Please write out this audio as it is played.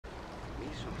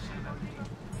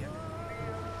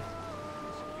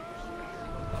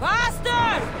Faster!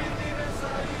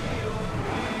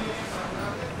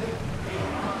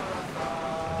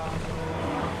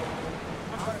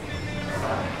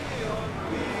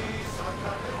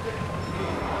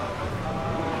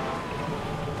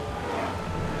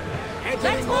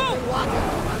 Let's move!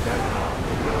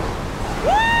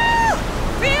 Woo!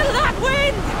 Feel that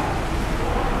wind!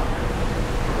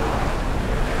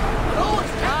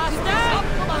 Faster!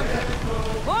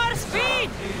 More speed!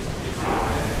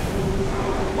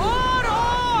 More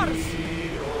oars!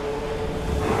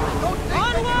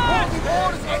 Onward!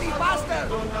 Oars any faster!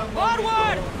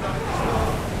 Forward!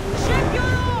 Ship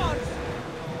your oars!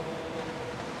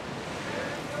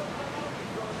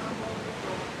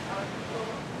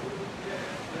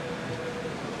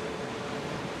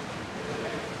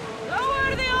 Lower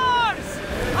the oars!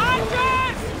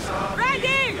 Archers!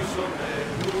 Ready!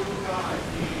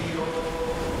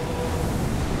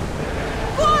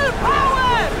 Full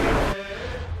power!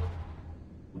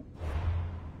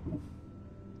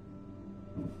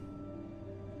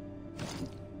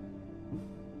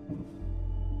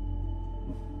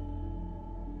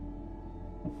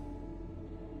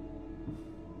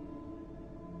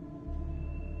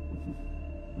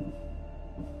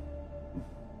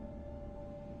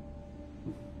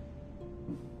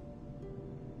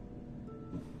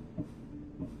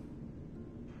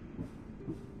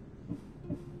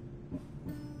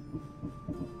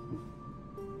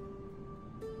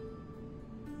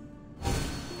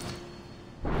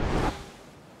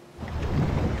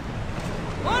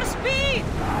 More speed!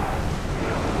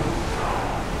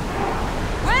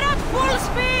 We're at full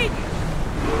speed!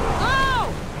 Go!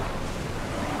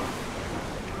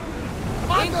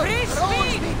 Increase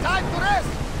speed! Need time to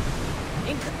rest!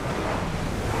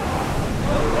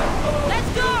 Let's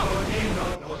go!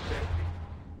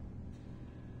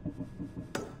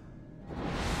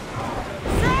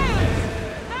 Sails!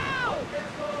 Now!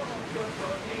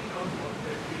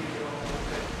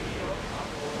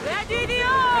 Ready the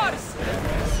oars!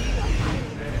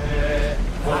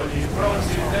 We're moving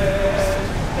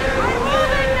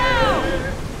now!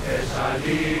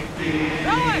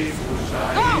 Rowers!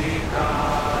 Go!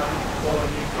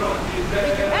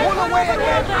 Pull away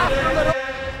again after the...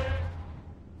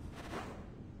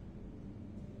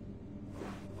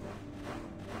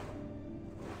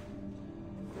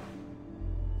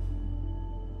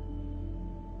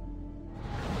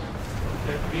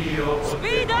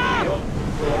 Speed up!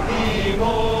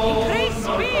 Increase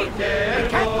speed! We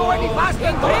can't go any faster!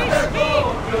 Increase speed!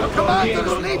 The commander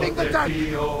is leaving the deck!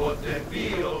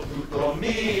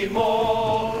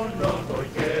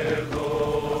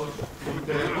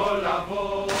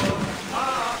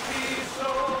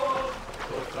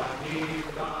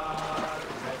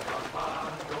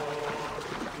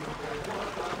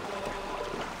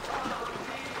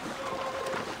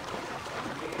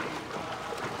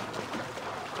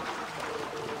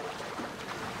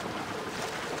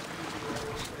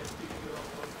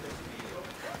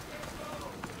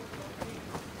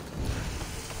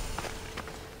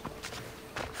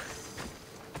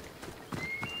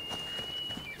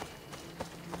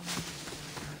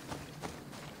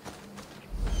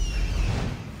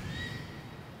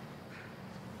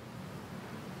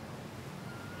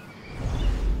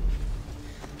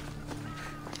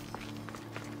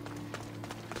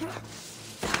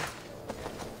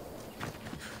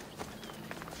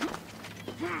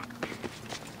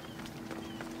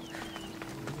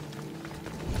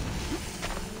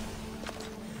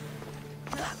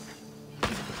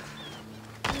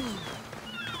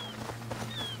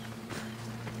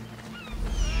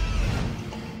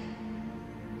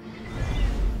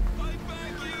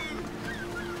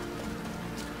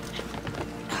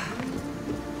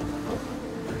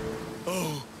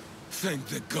 Thank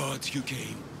the gods you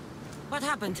came. What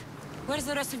happened? Where's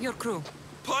the rest of your crew?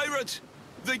 Pirates!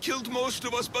 They killed most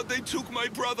of us, but they took my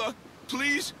brother.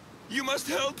 Please, you must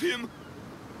help him.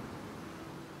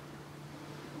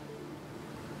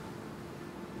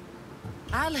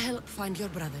 I'll help find your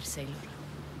brother, sailor.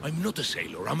 I'm not a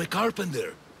sailor, I'm a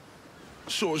carpenter.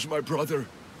 So's my brother.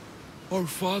 Our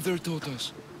father taught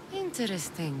us.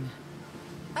 Interesting.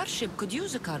 Our ship could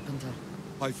use a carpenter.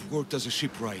 I've worked as a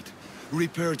shipwright.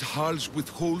 Repaired hulls with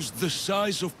holes the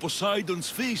size of Poseidon's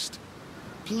fist.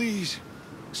 Please,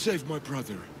 save my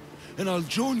brother, and I'll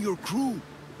join your crew.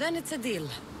 Then it's a deal.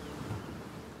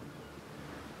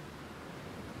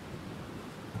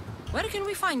 Where can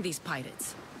we find these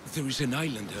pirates? There is an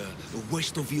island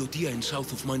west of Iotia and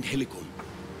south of Mount Helicon.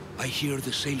 I hear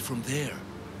they sail from there.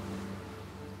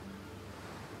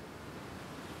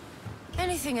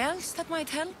 Anything else that might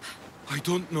help? I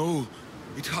don't know.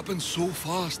 It happened so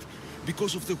fast.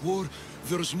 Because of the war,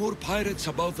 there's more pirates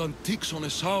about than ticks on a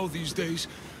sow these days,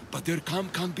 but their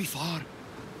camp can't be far.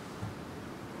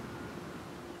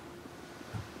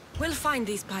 We'll find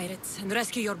these pirates and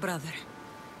rescue your brother.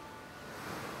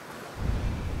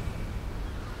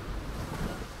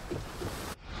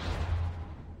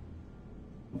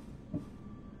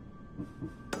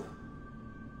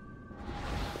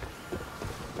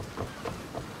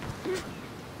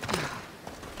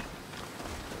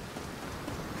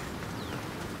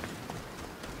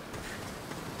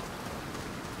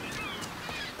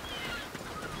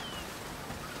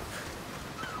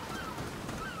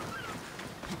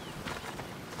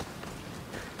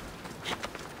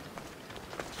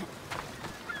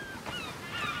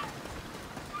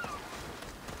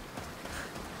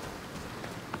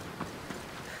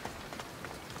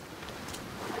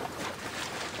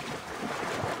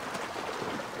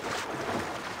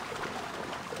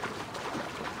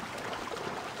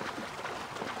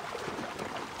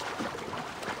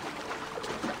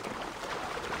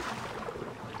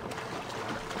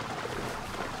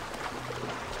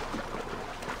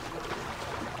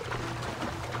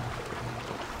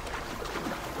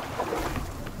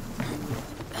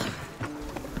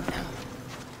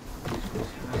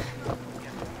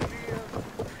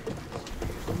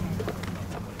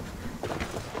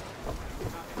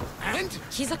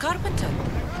 He's a carpenter.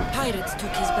 Pirates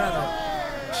took his brother.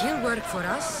 He'll work for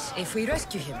us if we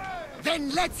rescue him.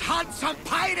 Then let's hunt some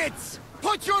pirates!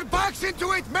 Put your backs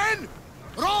into it, men!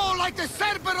 Roll like the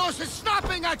Cerberus is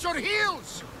snapping at your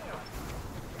heels!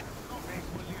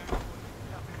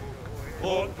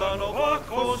 Όταν ο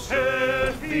βάκος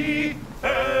έρθει,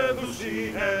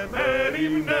 έδουση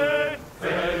εμέριμνε,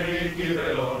 φέρνει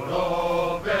κύπελον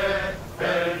όπε,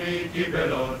 φέρνει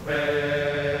κύπελον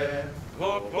πε.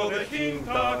 Οποδεχήν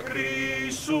τα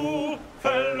κρίσου,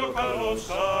 θέλω καλώς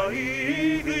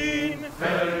αίδιν,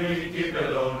 φέρνει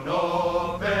κύπελον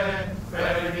όπε,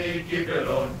 φέρνει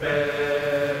κύπελον πε.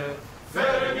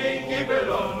 Φέρνει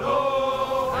κύπελον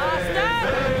όπε,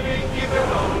 φέρνει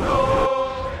κύπελον όπε.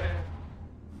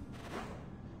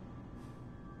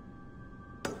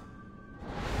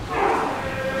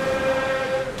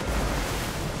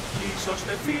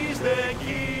 Στεφείς δε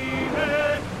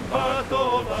κύριε,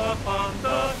 πατώνα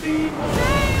πάντα θύμα.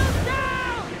 Sails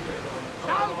down!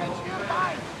 Salvage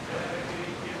nearby!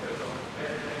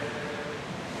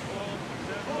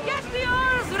 Get the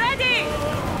oars ready!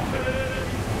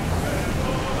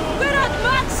 We're at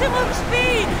maximum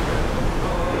speed!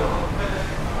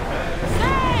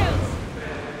 Sails!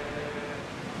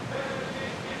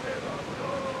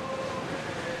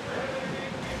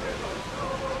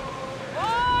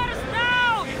 Oars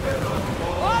down!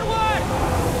 Forward!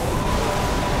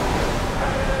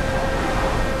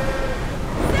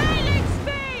 Sailing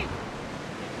speed!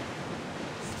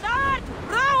 Start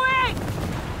rowing!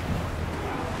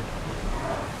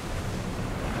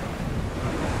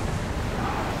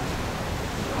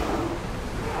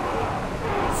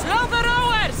 Slow the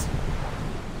rowers!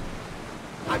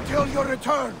 Until your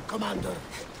return, Commander.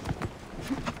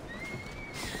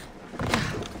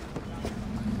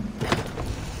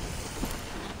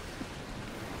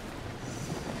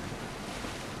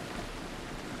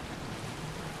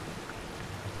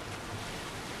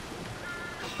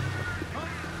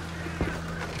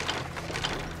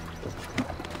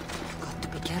 Got to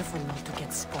be careful not to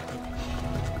get spotted.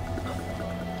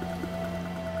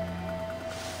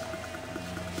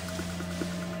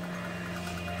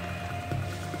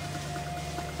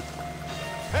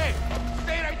 Hey,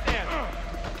 stay right there!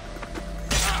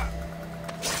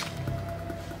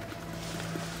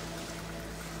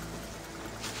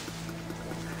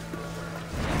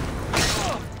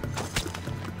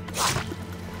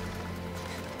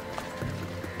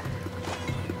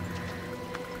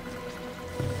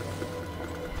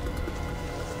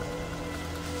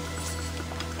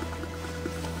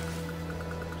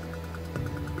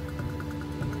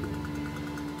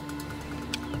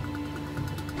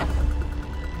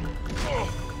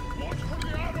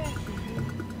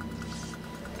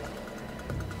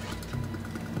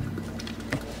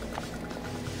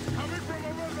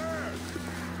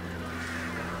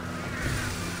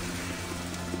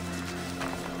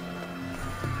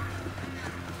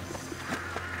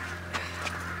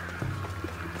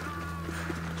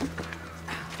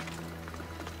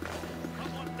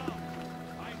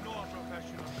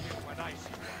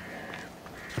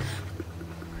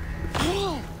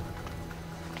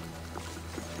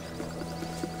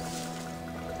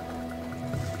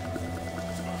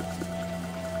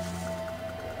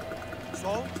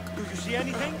 So, do you see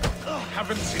anything?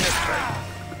 Haven't seen a thing.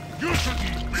 You should be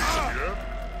busy.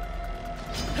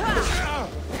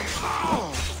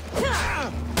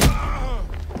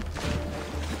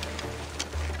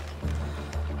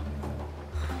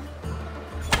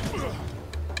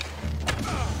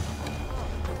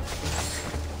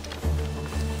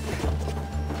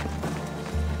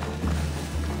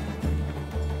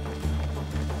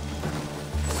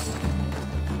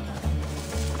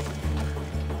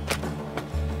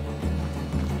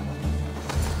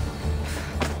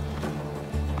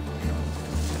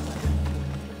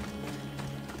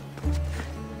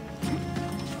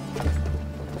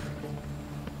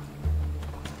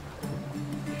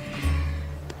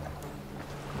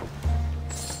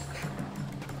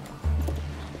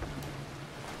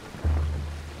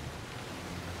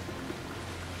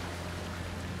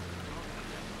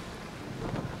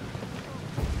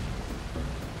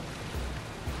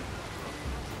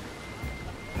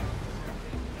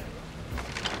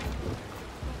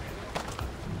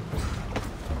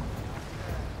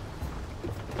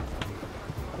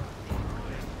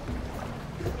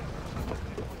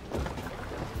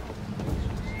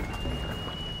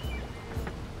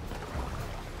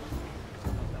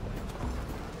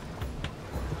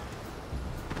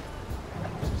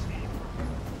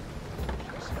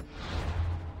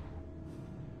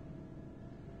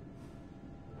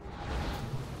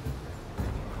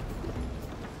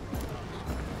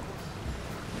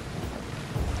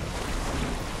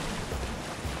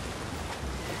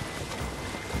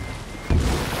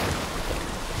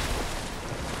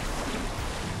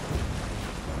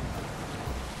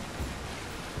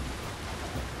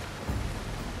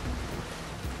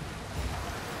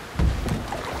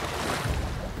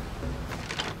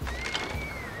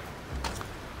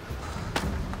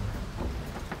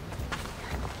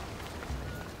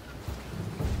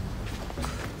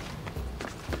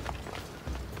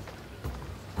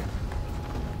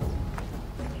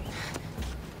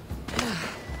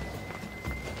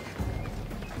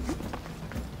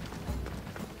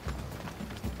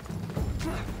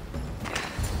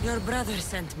 Your brother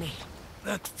sent me.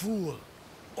 That fool.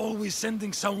 Always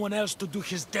sending someone else to do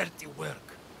his dirty work.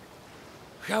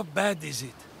 How bad is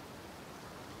it?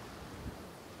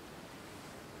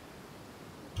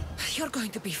 You're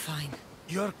going to be fine.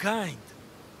 You're kind.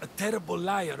 A terrible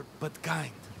liar, but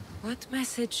kind. What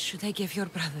message should I give your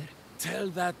brother? Tell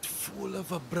that fool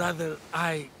of a brother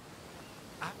I...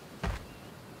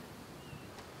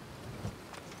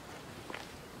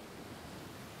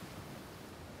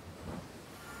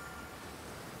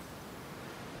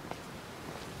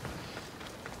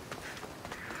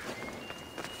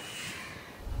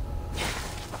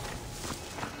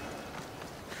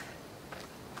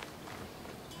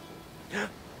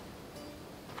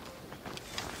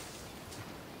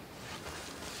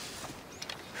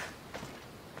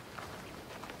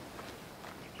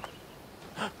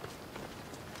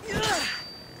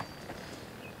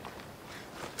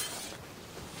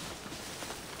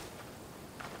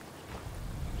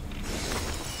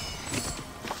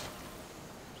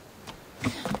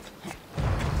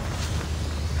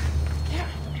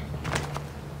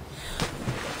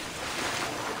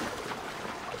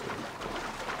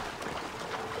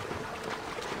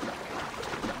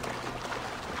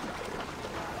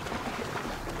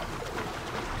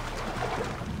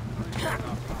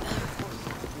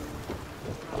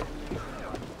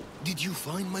 Did you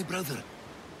find my brother?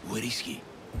 Where is he?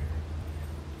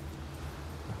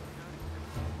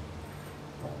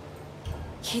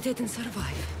 He didn't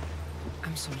survive.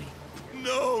 I'm sorry.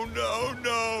 No, no,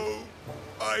 no!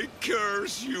 I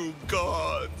curse you,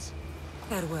 gods!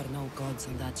 There were no gods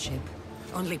on that ship.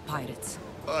 Only pirates.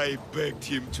 I begged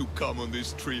him to come on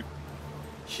this trip.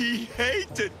 He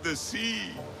hated the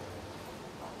sea!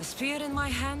 A spear in my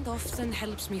hand often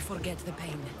helps me forget the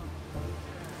pain.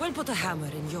 We'll put a hammer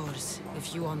in yours,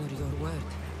 if you honor your word.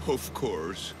 Of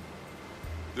course.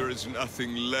 There is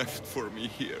nothing left for me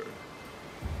here.